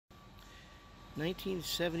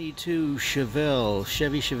1972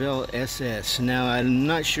 Chevy Chevelle SS. Now, I'm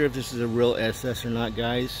not sure if this is a real SS or not,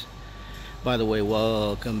 guys. By the way,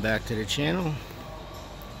 welcome back to the channel.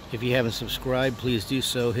 If you haven't subscribed, please do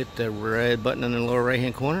so. Hit the red button in the lower right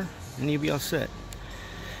hand corner and you'll be all set.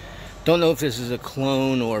 Don't know if this is a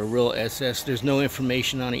clone or a real SS. There's no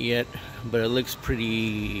information on it yet, but it looks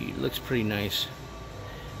pretty nice,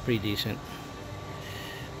 pretty decent.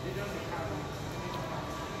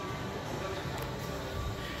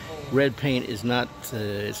 Red paint is not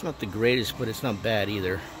it's not the greatest, but it's not bad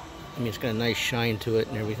either. I mean, it's got a nice shine to it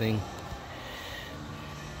and everything.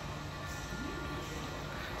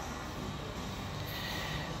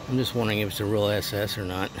 I'm just wondering if it's a real SS or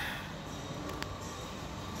not.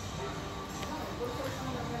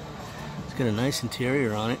 It's got a nice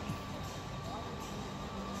interior on it.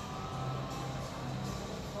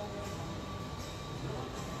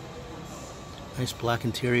 Nice black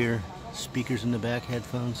interior, speakers in the back,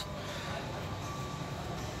 headphones.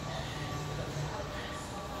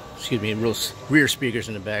 Excuse me, rear speakers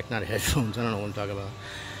in the back, not headphones. I don't know what I'm talking about.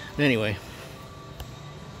 Anyway.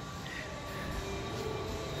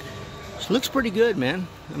 This looks pretty good, man.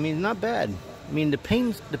 I mean, not bad. I mean, the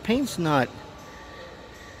paint's not,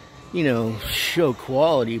 you know, show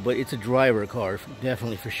quality, but it's a driver car,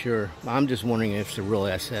 definitely, for sure. I'm just wondering if it's a real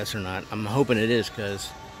SS or not. I'm hoping it is, because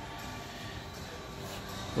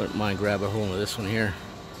wouldn't mind grab a hold of this one here.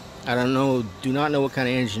 I don't know, do not know what kind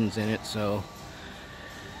of engine's in it, so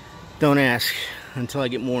don't ask until I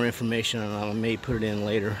get more information, and I may put it in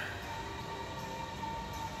later.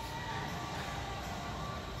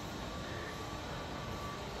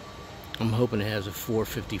 I'm hoping it has a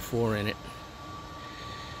 454 in it.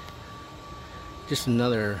 Just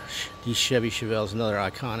another, these Chevy Chevelles, another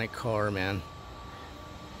iconic car, man.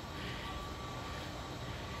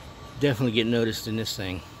 Definitely get noticed in this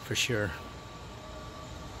thing, for sure.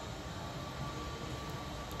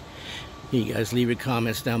 You guys leave your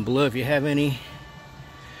comments down below if you have any.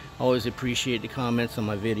 Always appreciate the comments on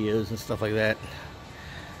my videos and stuff like that.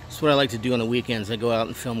 That's what I like to do on the weekends. I go out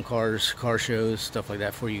and film cars, car shows, stuff like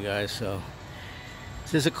that for you guys. So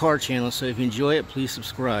this is a car channel, so if you enjoy it, please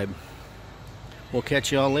subscribe. We'll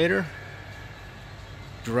catch y'all later.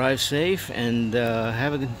 Drive safe and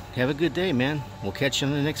have a good day, man. We'll catch you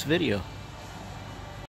on the next video.